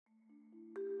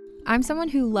I'm someone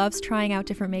who loves trying out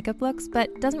different makeup looks,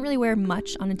 but doesn't really wear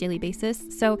much on a daily basis,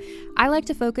 so I like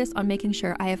to focus on making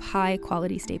sure I have high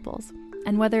quality staples.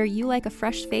 And whether you like a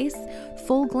fresh face,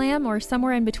 full glam, or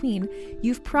somewhere in between,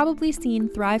 you've probably seen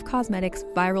Thrive Causemetics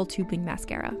Viral Tubing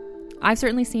Mascara. I've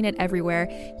certainly seen it everywhere.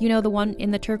 You know, the one in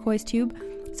the turquoise tube?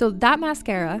 So that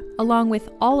mascara, along with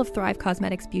all of Thrive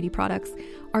Causemetics beauty products,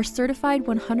 are certified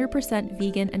 100%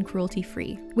 vegan and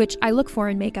cruelty-free, which I look for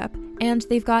in makeup, and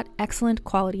they've got excellent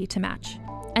quality to match.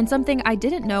 And something I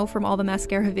didn't know from all the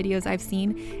mascara videos I've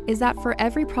seen is that for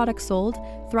every product sold,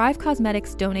 Thrive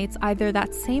Causemetics donates either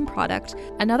that same product,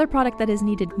 another product that is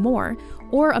needed more,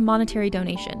 or a monetary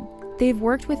donation. They've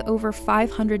worked with over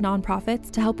 500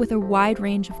 nonprofits to help with a wide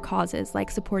range of causes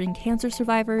like supporting cancer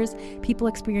survivors, people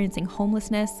experiencing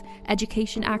homelessness,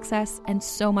 education access, and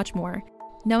so much more.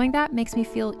 Knowing that makes me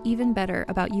feel even better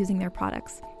about using their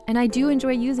products. And I do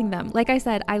enjoy using them. Like I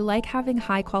said, I like having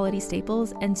high quality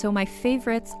staples, and so my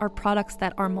favorites are products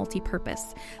that are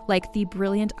multi-purpose, like the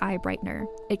Brilliant Eye Brightener.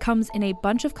 It comes in a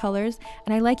bunch of colors,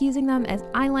 and I like using them as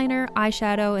eyeliner,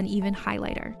 eyeshadow, and even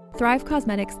highlighter. Thrive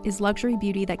Causemetics is luxury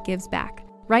beauty that gives back.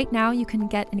 Right now, you can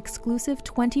get an exclusive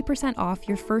 20% off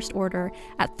your first order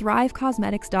at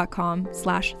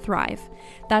thrivecausemetics.com/thrive.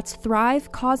 That's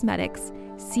Thrive Causemetics,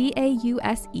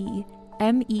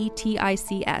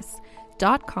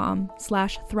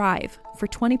 CAUSEMETICS.com/thrive for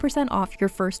 20% off your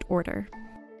first order.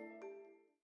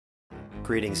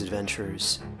 Greetings,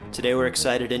 adventurers. Today we're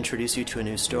excited to introduce you to a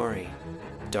new story,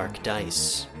 Dark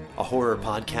Dice, a horror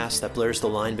podcast that blurs the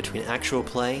line between actual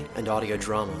play and audio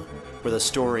drama, where the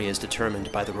story is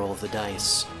determined by the roll of the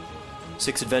dice.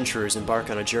 6 adventurers embark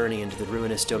on a journey into the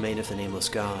ruinous domain of the Nameless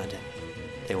God.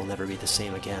 They will never be the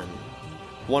same again.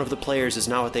 One of the players is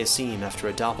not what they seem after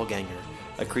a doppelganger,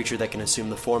 a creature that can assume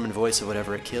the form and voice of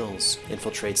whatever it kills,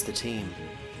 infiltrates the team.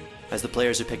 As the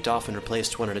players are picked off and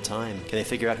replaced one at a time, can they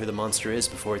figure out who the monster is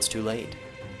before it's too late?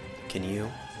 Can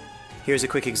you? Here's a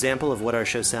quick example of what our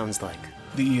show sounds like.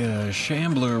 The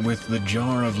shambler with the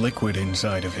jar of liquid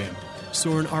inside of him.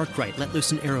 Soren Arkwright let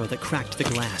loose an arrow that cracked the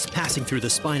glass, passing through the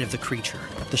spine of the creature.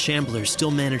 The shambler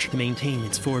still managed to maintain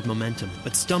its forward momentum,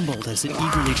 but stumbled as it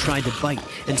eagerly tried to bite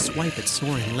and swipe at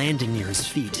Soren, landing near his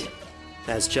feet.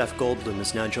 As Jeff Goldblum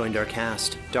has now joined our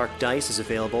cast, Dark Dice is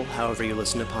available however you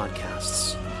listen to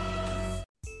podcasts.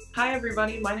 Hi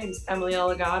everybody, my name is Emily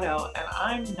Elgato, and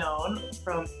I'm known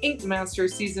from Ink Master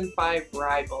Season 5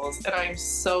 Rivals, and I'm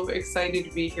so excited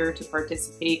to be here to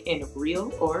participate in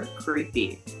Real or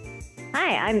Creepy.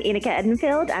 Hi, I'm Enika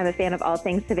Edenfield. I'm a fan of all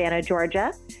things Savannah,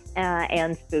 Georgia,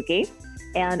 and spooky.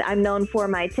 And I'm known for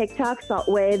my TikTok, Salt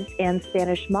Waves, and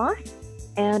Spanish Moss.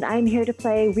 And I'm here to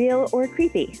play Real or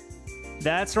Creepy.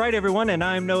 That's right, everyone, and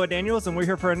I'm Noah Daniels, and we're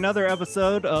here for another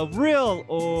episode of Real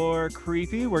or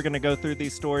Creepy. We're going to go through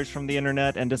these stories from the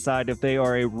internet and decide if they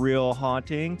are a real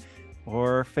haunting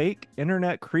or fake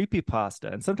internet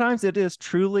creepypasta. And sometimes it is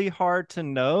truly hard to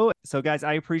know. So, guys,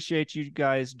 I appreciate you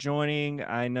guys joining.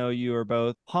 I know you are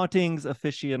both hauntings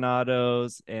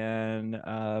aficionados and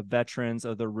veterans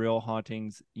of the Real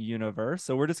Hauntings universe.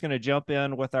 So we're just going to jump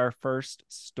in with our first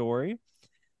story.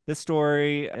 This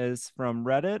story is from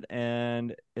Reddit,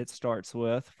 and it starts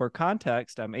with, for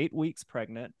context, I'm 8 weeks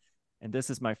pregnant, and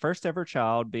this is my first ever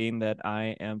child, being that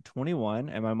I am 21,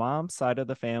 and my mom's side of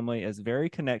the family is very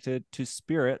connected to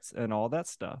spirits and all that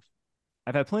stuff.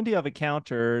 I've had plenty of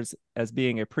encounters as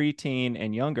being a preteen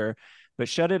and younger, but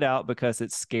shut it out because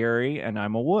it's scary and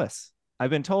I'm a wuss. I've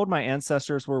been told my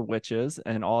ancestors were witches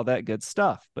and all that good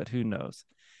stuff, but who knows?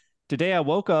 Today, I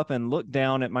woke up and looked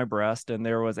down at my breast, and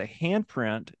there was a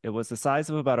handprint. It was the size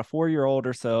of about a 4-year-old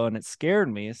or so, and it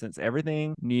scared me since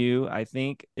everything knew I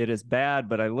think it is bad,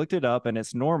 but I looked it up, and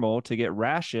it's normal to get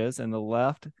rashes, and the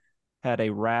left had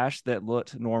a rash that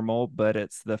looked normal, but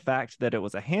it's the fact that it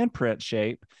was a handprint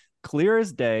shape, clear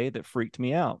as day, that freaked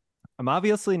me out. I'm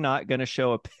obviously not going to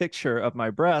show a picture of my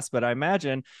breast, but I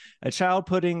imagine a child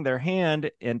putting their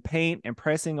hand in paint and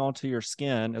pressing onto your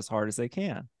skin as hard as they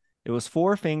can. It was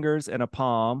 4 fingers and a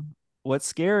palm.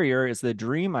 What's scarier is the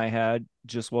dream I had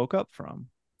just woke up from.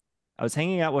 I was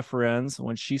hanging out with friends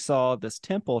when she saw this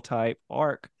temple-type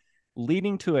arc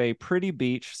leading to a pretty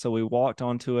beach, so we walked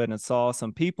onto it and saw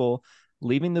some people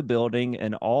leaving the building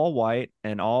in all white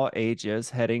and all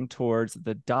ages heading towards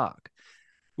the dock.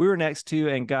 We were next to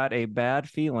and got a bad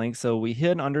feeling, so we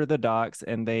hid under the docks,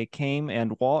 and they came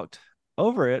and walked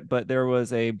over it, but there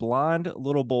was a blonde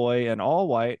little boy in all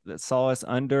white that saw us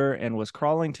under and was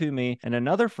crawling to me and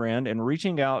another friend and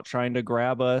reaching out trying to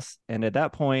grab us. And at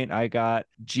that point I got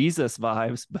Jesus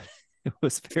vibes, but it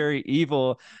was very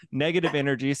evil, negative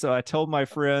energy. So I told my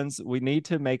friends we need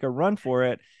to make a run for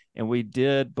it And we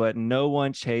did, but no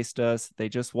one chased us. They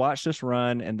just watched us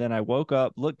run. And then I woke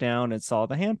up, looked down, and saw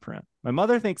the handprint. My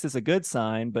mother thinks it's a good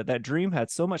sign, but that dream had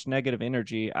so much negative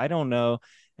energy. I don't know.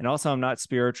 And also, I'm not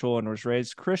spiritual and was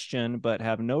raised Christian, but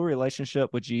have no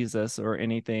relationship with Jesus or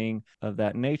anything of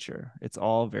that nature. It's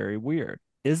all very weird.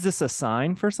 Is this a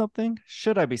sign for something?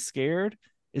 Should I be scared?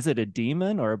 Is it a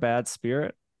demon or a bad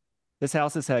spirit? This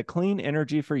house has had clean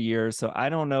energy for years, so I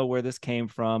don't know where this came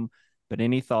from, but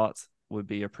any thoughts would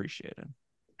be appreciated.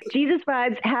 Jesus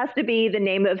Vibes has to be the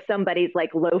name of somebody's like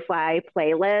lo-fi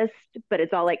playlist, but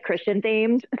it's all like Christian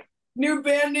themed. New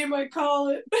band name, I call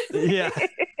it. Yeah.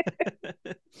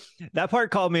 That part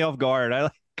called me off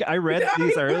guard. I read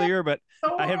these earlier, but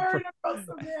So I hard. I felt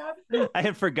so bad. I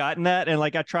had forgotten that, and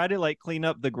like I tried to like clean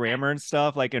up the grammar and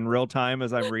stuff like in real time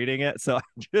as I'm reading it, so I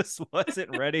just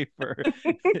wasn't ready for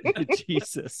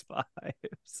Jesus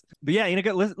vibes. But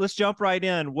yeah, let's jump right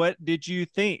in. What did you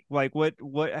think? Like, what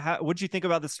did you think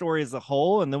about the story as a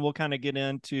whole, and then we'll kind of get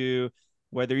into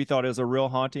whether you thought it was a real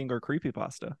haunting or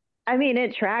creepypasta. I mean,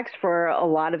 it tracks for a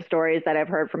lot of stories that I've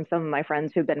heard from some of my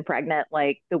friends who've been pregnant,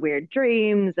 like the weird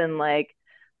dreams and like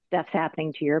stuff's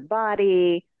happening to your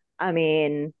body. I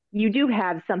mean, you do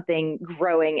have something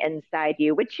growing inside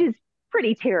you, which is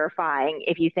pretty terrifying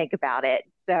if you think about it.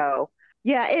 So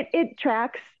yeah, it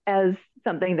tracks as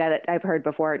something that I've heard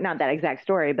before. Not that exact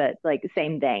story, but like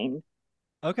same vein.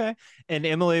 Okay. And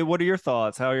Emily, what are your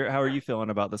thoughts? How are you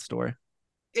feeling about the story?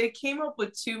 It came up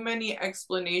with too many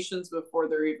explanations before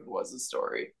there even was a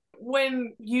story.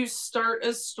 When you start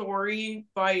a story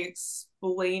by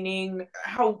explaining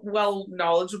how well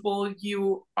knowledgeable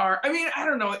you are, I mean, I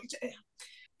don't know,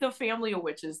 the family of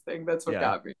witches thing, that's what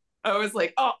got me. I was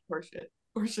like, oh, horseshit.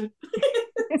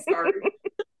 Sorry.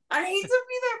 I hate to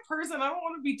be that person. I don't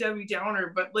want to be Debbie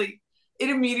Downer, but like it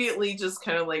immediately just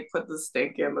kind of like put the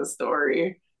stink in the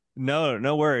story.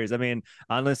 No worries. I mean,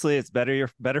 honestly, it's better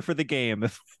for the game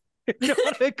if you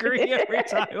don't agree every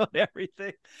time on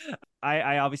everything.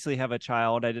 I obviously have a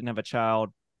child. I didn't have a child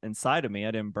inside of me.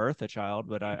 I didn't birth a child,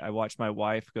 but I watched my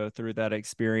wife go through that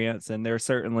experience, and there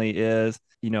certainly is,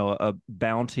 a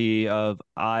bounty of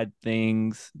odd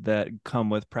things that come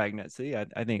with pregnancy.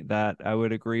 I think that I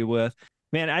would agree with.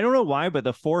 Man, I don't know why, but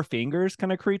the 4 fingers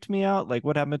kind of creeped me out. Like,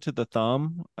 what happened to the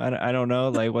thumb? I don't know.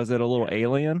 Like, was it a little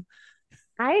alien?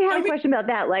 I have a question about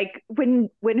that. Like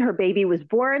when her baby was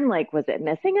born, like was it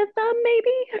missing a thumb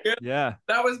maybe? Yeah.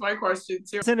 That was my question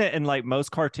too. Isn't it? And like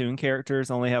most cartoon characters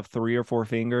only have 3 or 4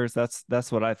 fingers.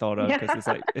 That's what I thought of, because it's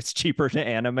like it's cheaper to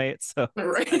animate. So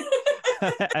right.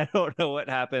 I don't know what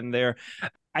happened there.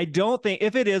 I don't think,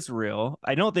 if it is real,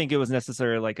 I don't think it was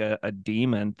necessarily like a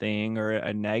demon thing or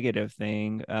a negative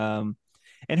thing.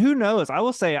 And who knows? I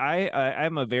will say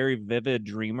I'm a very vivid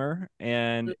dreamer.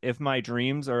 And if my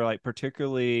dreams are like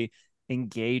particularly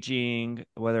engaging,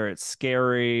 whether it's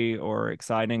scary or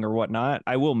exciting or whatnot,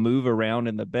 I will move around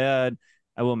in the bed.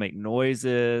 I will make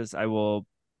noises. I will,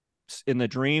 in the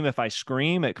dream, if I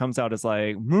scream, it comes out as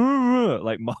like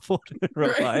muffled in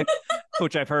real life,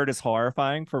 which I've heard is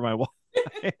horrifying for my wife.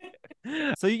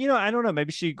 So, I don't know.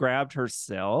 Maybe she grabbed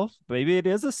herself. Maybe it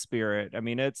is a spirit. I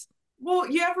mean, well,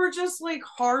 you ever just like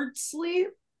hard sleep?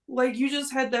 Like you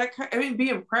just had that I mean,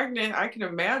 being pregnant, I can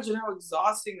imagine how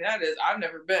exhausting that is. I've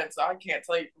never been, so I can't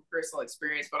tell you from personal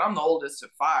experience, but I'm the oldest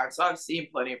of 5, so I've seen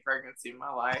plenty of pregnancy in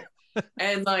my life.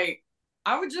 And like,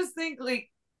 I would just think like,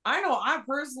 I know I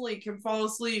personally can fall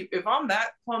asleep. If I'm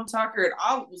that plum tuckered,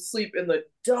 I'll sleep in the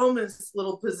dumbest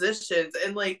little positions.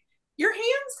 And like, your hands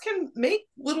can make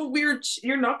little weird,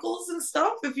 your knuckles and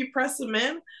stuff if you press them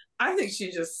in. I think she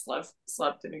just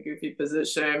slept in a goofy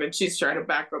position, and she's trying to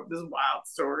back up this wild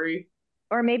story.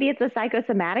 Or maybe it's a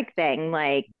psychosomatic thing.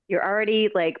 Like you're already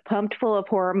like pumped full of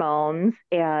hormones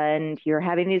and you're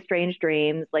having these strange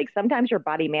dreams. Like sometimes your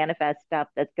body manifests stuff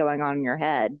that's going on in your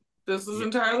head. This is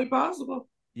entirely possible.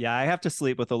 Yeah, I have to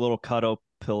sleep with a little cuddle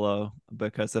pillow,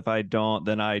 because if I don't,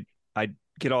 then I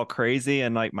get all crazy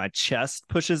and like my chest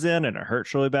pushes in and it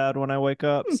hurts really bad when I wake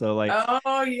up. So like,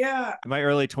 oh yeah, in my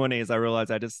early 20s, I realized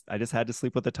I just had to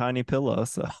sleep with a tiny pillow.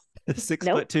 So a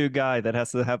 6'2" guy that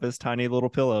has to have his tiny little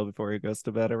pillow before he goes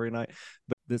to bed every night.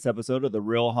 But this episode of the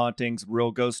Real Hauntings,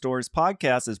 Real Ghost Stories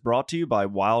podcast is brought to you by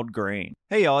Wild Grain.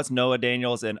 Hey y'all, it's Noah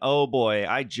Daniels, and oh boy,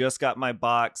 I just got my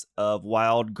box of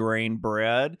Wild Grain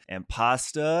bread and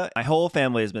pasta. My whole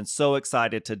family has been so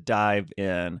excited to dive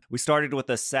in. We started with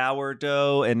a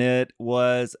sourdough, and it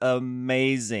was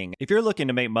amazing. If you're looking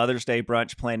to make Mother's Day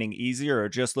brunch planning easier, or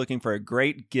just looking for a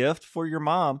great gift for your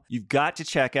mom, you've got to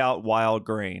check out Wild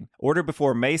Grain. Order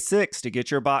before May 6th to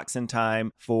get your box in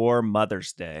time for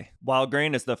Mother's Day. Wild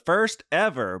Grain is is the first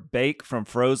ever bake from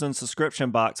frozen subscription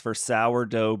box for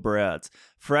sourdough breads,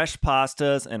 fresh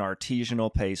pastas, and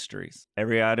artisanal pastries.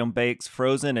 Every item bakes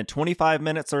frozen in 25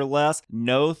 minutes or less,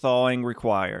 no thawing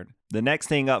required. The next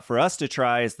thing up for us to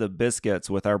try is the biscuits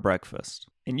with our breakfast.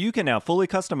 And you can now fully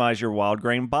customize your wild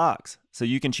grain box, so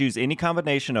you can choose any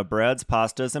combination of breads,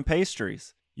 pastas, and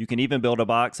pastries. You can even build a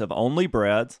box of only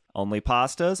breads, only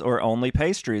pastas, or only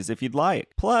pastries if you'd like.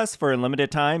 Plus, for a limited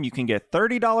time, you can get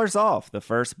 $30 off the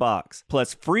first box,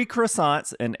 plus free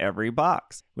croissants in every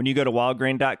box when you go to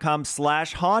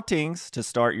wildgrain.com/hauntings to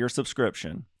start your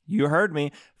subscription. You heard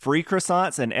me. Free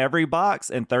croissants in every box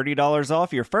and $30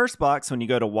 off your first box when you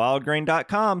go to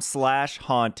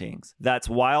wildgrain.com/hauntings. That's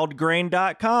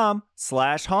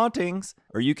wildgrain.com/hauntings,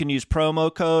 or you can use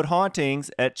promo code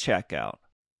hauntings at checkout.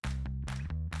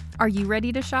 Are you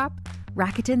ready to shop?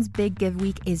 Rakuten's Big Give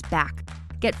Week is back.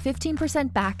 Get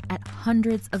 15% back at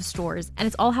hundreds of stores, and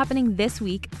it's all happening this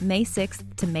week, May 6th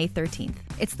to May 13th.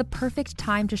 It's the perfect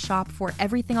time to shop for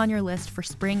everything on your list for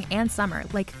spring and summer,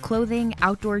 like clothing,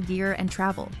 outdoor gear, and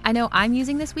travel. I know I'm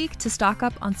using this week to stock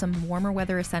up on some warmer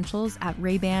weather essentials at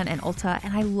Ray-Ban and Ulta,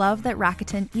 and I love that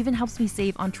Rakuten even helps me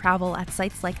save on travel at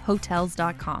sites like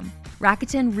Hotels.com.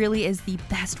 Rakuten really is the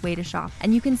best way to shop,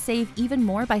 and you can save even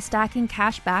more by stacking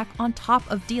cash back on top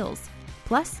of deals.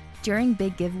 Plus, during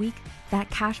Big Give Week, that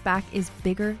cash back is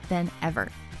bigger than ever.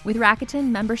 With Rakuten,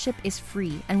 membership is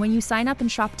free, and when you sign up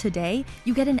and shop today,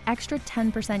 you get an extra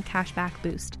 10% cash back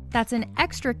boost. That's an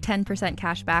extra 10%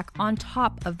 cash back on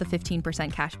top of the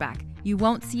 15% cash back. You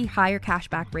won't see higher cash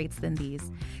back rates than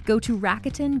these. Go to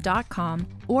Rakuten.com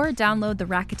or download the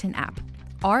Rakuten app.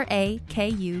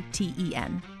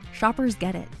 Rakuten. Shoppers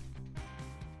get it.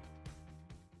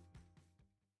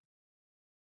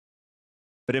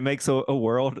 But it makes a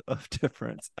world of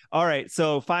difference. All right,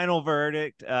 so final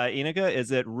verdict. Inika,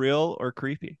 is it real or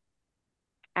creepy?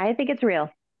 I think it's real.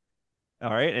 All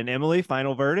right, and Emily,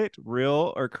 final verdict,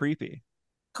 real or creepy?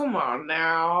 Come on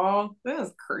now.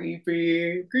 That's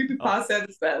creepy. Creepy pasta at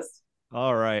its best.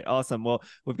 All right, awesome. Well,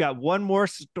 we've got one more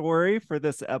story for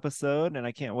this episode, and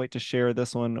I can't wait to share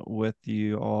this one with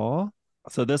you all.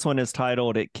 So this one is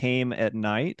titled, It Came at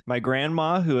Night. My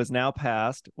grandma, who has now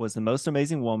passed, was the most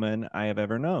amazing woman I have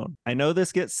ever known. I know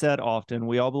this gets said often.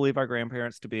 We all believe our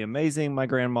grandparents to be amazing. My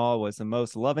grandma was the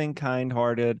most loving,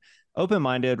 kind-hearted,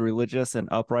 open-minded, religious, and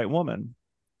upright woman.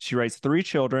 She raised 3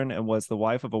 children and was the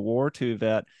wife of a World War II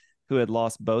vet who had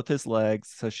lost both his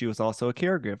legs, so she was also a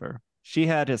caregiver. She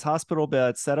had his hospital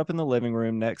bed set up in the living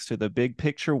room next to the big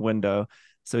picture window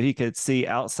so he could see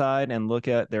outside and look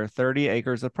at their 30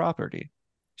 acres of property.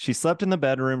 She slept in the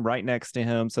bedroom right next to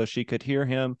him so she could hear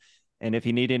him, and if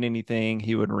he needed anything,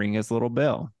 he would ring his little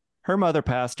bell. Her mother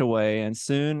passed away, and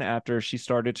soon after, she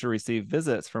started to receive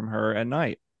visits from her at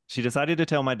night. She decided to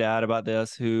tell my dad about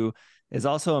this, who is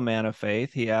also a man of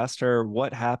faith. He asked her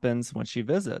what happens when she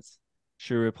visits.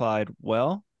 She replied,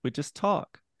 "Well, we just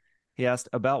talk." He asked,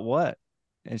 "About what?"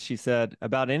 And she said,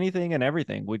 "About anything and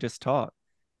everything. We just talk."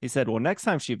 He said, "Well, next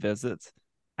time she visits,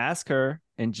 ask her,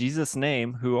 in Jesus'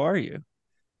 name, who are you?"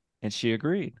 And she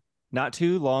agreed. Not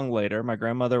too long later, my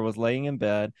grandmother was laying in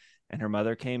bed, and her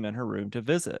mother came in her room to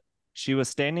visit. She was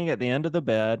standing at the end of the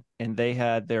bed, and they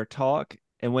had their talk.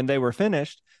 And when they were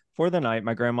finished for the night,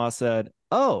 my grandma said,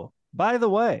 "Oh, by the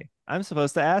way, I'm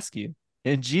supposed to ask you,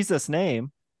 in Jesus'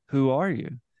 name, who are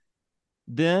you?"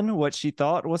 Then what she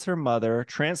thought was her mother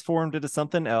transformed into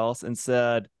something else and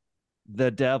said,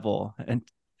 "The devil," and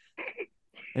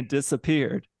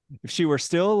disappeared. If she were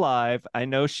still alive, I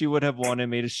know she would have wanted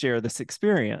me to share this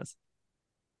experience.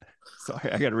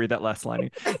 Sorry, I got to read that last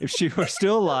line. If she were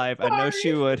still alive, I know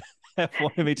she would have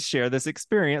wanted me to share this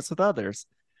experience with others.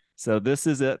 So this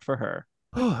is it for her.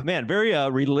 Oh, man, very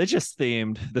religious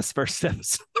themed, this first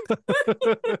episode.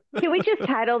 Can we just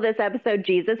title this episode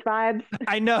Jesus Vibes?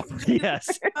 I know.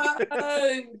 Yes.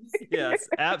 Yes,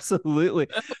 absolutely.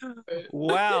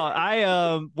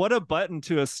 Wow. What a button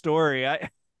to a story. I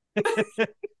was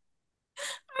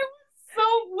so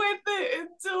with it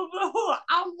until the whole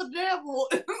I'm the devil.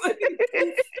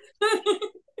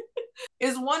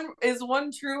 Is one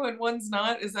true and one's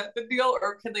not? Is that the deal,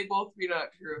 or can they both be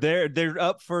not true? They're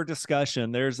up for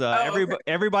discussion. There's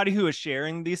everybody who is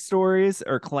sharing these stories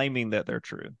are claiming that they're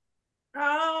true.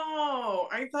 Oh,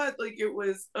 I thought like it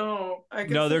was. Oh, I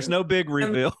guess no. There's no big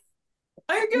reveal.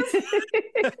 I guess there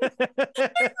was gonna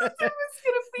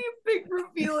be a big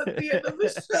reveal at the end of the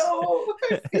show.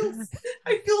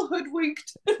 I feel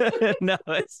hoodwinked. No,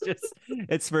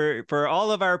 it's for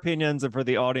all of our opinions and for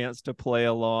the audience to play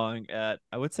along at,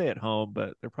 I would say at home,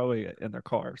 but they're probably in their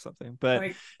car or something. But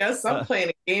I guess I'm playing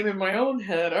a game in my own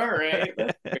head. All right.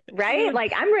 Right?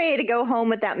 Like, I'm ready to go home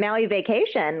with that Maui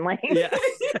vacation. Like, yeah.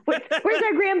 where's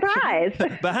our grand prize?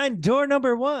 Behind door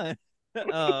number 1.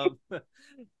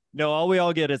 No, all we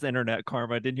all get is internet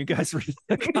karma. Didn't you guys read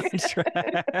the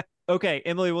contract? Okay,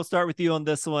 Emily, we'll start with you on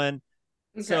this one.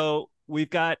 Okay. So we've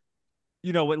got,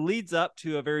 what leads up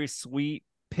to a very sweet,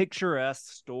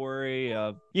 picturesque story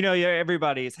of,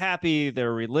 everybody's happy,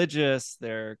 they're religious,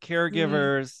 they're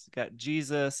caregivers, got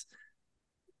Jesus.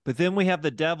 But then we have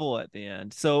the devil at the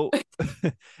end. So,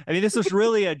 I mean, this was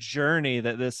really a journey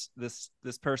that this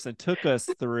person took us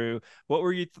through. What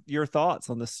were your thoughts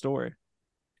on this story?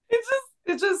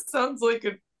 It just sounds like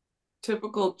a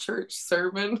typical church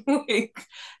sermon. Like,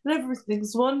 and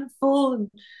everything's wonderful and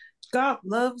God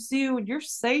loves you and you're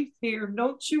safe here.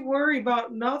 Don't you worry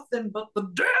about nothing but the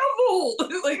devil.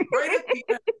 Like, right at the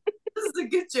end, just to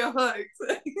get you hugs.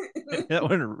 That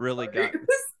one really got me.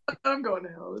 I'm going to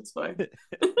hell. It's fine.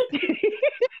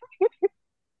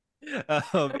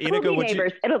 Inigo,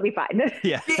 neighbors. It'll be fine.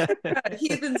 Yeah.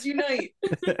 Heathens unite.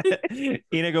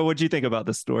 Inigo, what'd you think about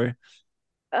this story?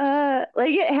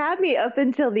 Like, it had me up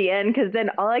until the end, because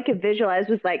then all I could visualize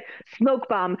was like, smoke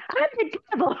bomb, I'm the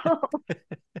devil.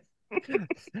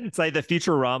 It's like the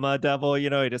Futurama devil, he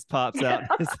just pops out.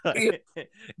 It's like,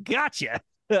 gotcha.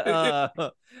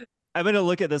 I'm going to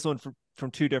look at this one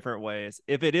from two different ways.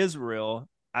 If it is real,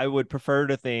 I would prefer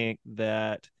to think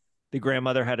that the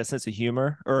grandmother had a sense of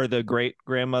humor, or the great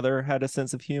grandmother had a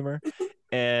sense of humor,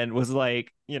 and was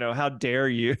like, how dare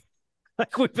you?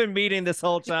 Like, we've been meeting this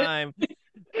whole time.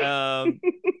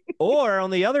 Or on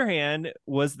the other hand,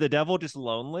 was the devil just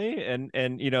lonely, and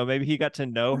maybe he got to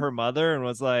know her mother and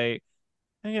was like,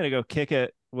 I'm gonna go kick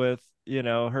it with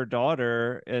her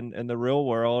daughter in the real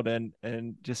world and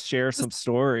just share some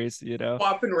stories,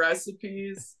 swapping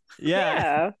recipes.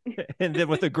 Yeah. And then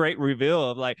with a great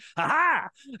reveal of like, ha.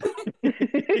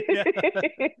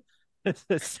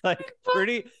 It's like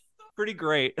pretty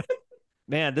great.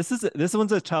 Man, this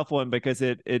one's a tough one, because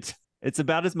it's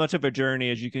about as much of a journey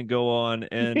as you can go on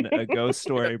in a ghost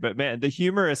story. But man, the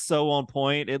humor is so on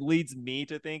point. It leads me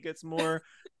to think it's more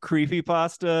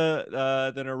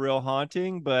creepypasta than a real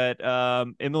haunting. But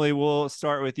Emily, we'll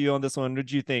start with you on this one. What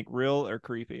did you think, real or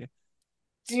creepy?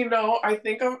 I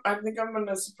think I'm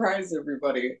gonna surprise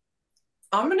everybody.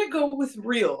 I'm gonna go with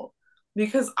real,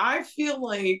 because I feel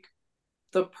like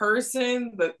the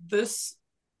person that this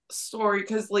story,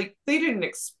 because like they didn't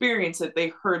experience it,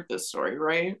 they heard the story,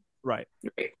 right? Right.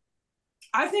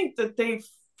 I think that they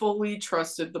fully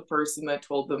trusted the person that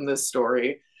told them this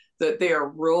story, that they are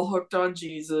real hooked on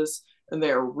Jesus and they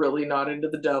are really not into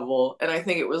the devil. And I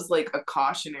think it was like a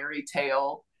cautionary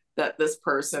tale that this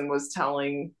person was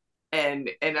telling, and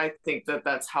I think that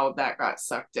that's how that got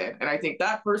sucked in. And I think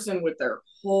that person, with their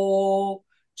whole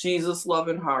Jesus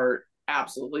loving heart,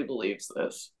 absolutely believes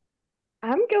this.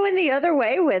 I'm going the other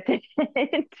way with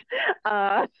it.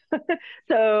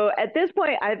 So at this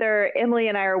point, either Emily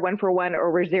and I are 1 for 1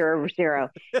 or we're 0 for 0.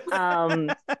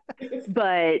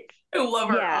 But I love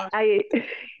her. Yeah,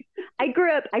 I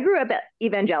grew up at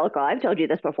evangelical. I've told you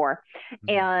this before.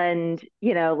 And,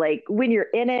 like, when you're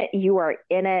in it, you are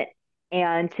in it.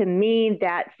 And to me,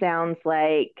 that sounds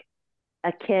like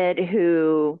a kid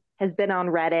who has been on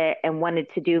Reddit and wanted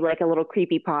to do like a little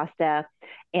creepypasta,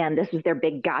 and this was their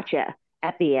big gotcha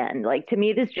at the end. Like, to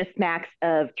me, this just smacks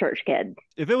of church kid.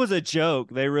 If it was a joke,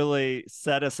 they really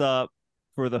set us up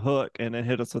for the hook and then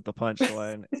hit us with the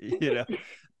punchline.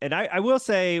 And I will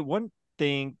say one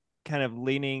thing, kind of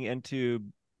leaning into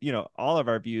all of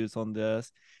our views on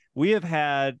this. We have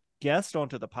had guests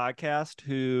onto the podcast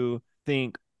who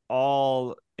think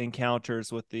all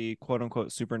encounters with the quote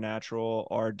unquote supernatural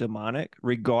are demonic,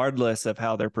 regardless of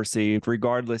how they're perceived,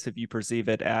 regardless if you perceive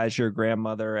it as your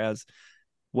grandmother, as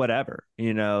whatever,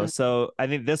 So I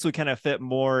think this would kind of fit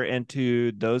more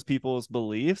into those people's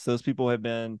beliefs. Those people have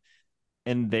been,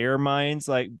 in their minds,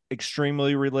 like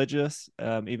extremely religious,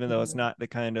 even though it's not the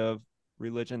kind of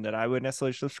religion that I would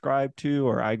necessarily subscribe to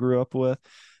or I grew up with.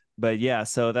 But yeah,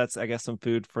 so that's, I guess, some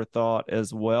food for thought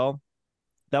as well.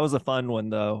 That was a fun one,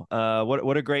 though.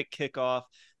 What a great kickoff.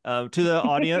 To the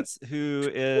audience who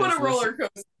is... What a roller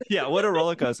coaster. Yeah, what a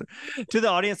roller coaster. To the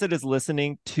audience that is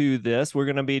listening to this, we're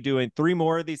going to be doing 3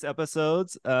 more of these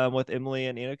episodes with Emily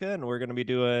and Inigo, and we're going to be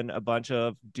doing a bunch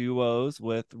of duos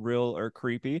with Real or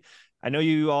Creepy. I know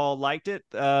you all liked it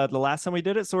the last time we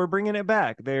did it, so we're bringing it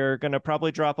back. They're going to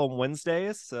probably drop on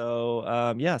Wednesdays.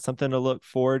 So, yeah, something to look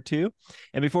forward to.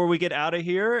 And before we get out of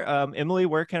here, Emily,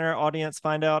 where can our audience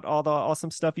find out all the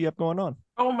awesome stuff you have going on?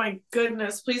 Oh my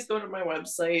goodness, please go to my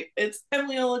website. It's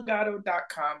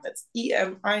emilyelegato.com. That's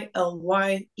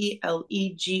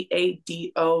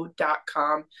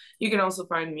EMILYELEGADO.com. You can also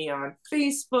find me on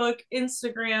Facebook,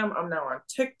 Instagram. I'm now on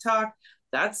TikTok.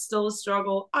 That's still a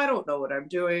struggle. I don't know what I'm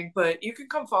doing, but you can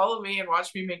come follow me and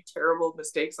watch me make terrible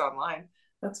mistakes online.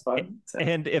 That's fun. So.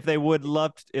 And if they would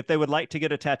like to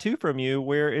get a tattoo from you,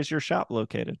 where is your shop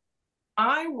located?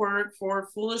 I work for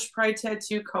Foolish Pride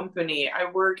Tattoo Company.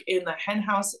 I work in the Hen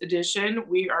House Edition.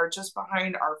 We are just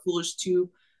behind our Foolish 2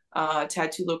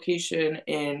 tattoo location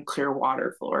in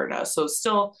Clearwater, Florida. So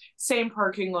still same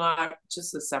parking lot,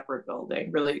 just a separate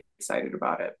building. Really excited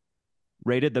about it.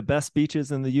 Rated the best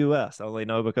beaches in the U.S. I only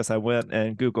know because I went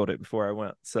and Googled it before I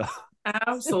went. So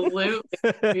absolutely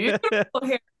beautiful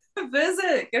hair.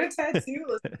 Visit, get a tattoo.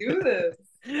 Let's do this.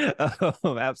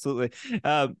 Oh, absolutely.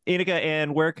 Enika,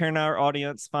 and where can our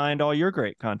audience find all your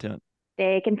great content?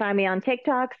 They can find me on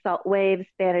TikTok, Saltwave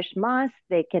Spanish Moss.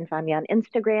 They can find me on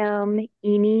Instagram,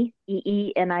 Enie,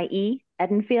 EENIE,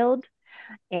 Edenfield.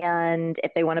 And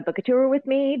if they want to book a tour with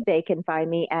me, they can find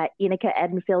me at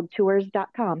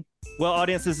EnikaEdenfieldTours.com. Well,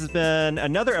 audience, this has been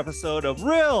another episode of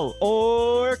Real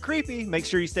or Creepy. Make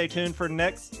sure you stay tuned for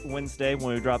next Wednesday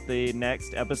when we drop the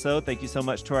next episode. Thank you so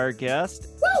much to our guest.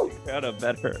 Woo! Got a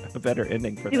better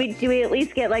ending for do that. Do we at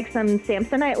least get like some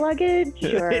Samsonite luggage?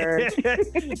 Or...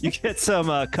 You get some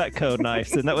Cutco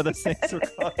knives. Isn't that what those things are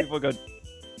called? People go...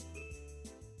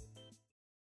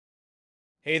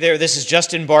 Hey there, this is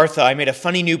Justin Bartha. I made a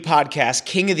funny new podcast,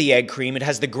 King of the Egg Cream. It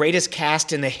has the greatest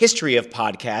cast in the history of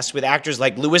podcasts with actors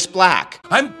like Louis Black.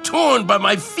 I'm torn by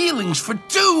my feelings for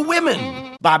 2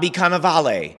 women. Bobby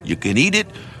Cannavale. You can eat it,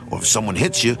 or if someone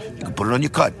hits you, you can put it on your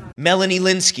cut. Melanie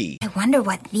Linsky. I wonder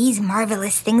what these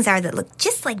marvelous things are that look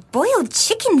just like boiled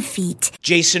chicken feet.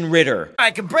 Jason Ritter. I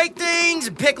can break things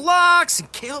and pick locks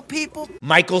and kill people.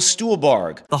 Michael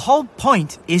Stuhlbarg. The whole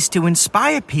point is to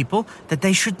inspire people that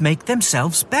they should make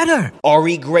themselves better.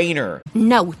 Ari Grainer.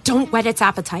 No, don't whet its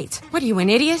appetite. What are you, an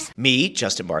idiot? Me,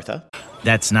 Justin Bartha.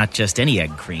 That's not just any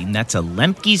egg cream, that's a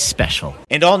Lemke's special.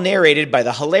 And all narrated by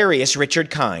the hilarious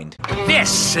Richard Kind.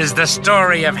 This is the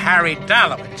story of Harry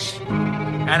Dalowitz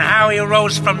and how he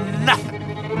rose from nothing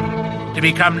to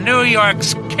become New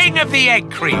York's King of the Egg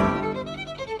Cream.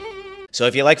 So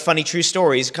if you like funny true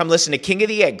stories, come listen to King of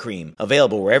the Egg Cream,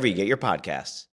 available wherever you get your podcasts.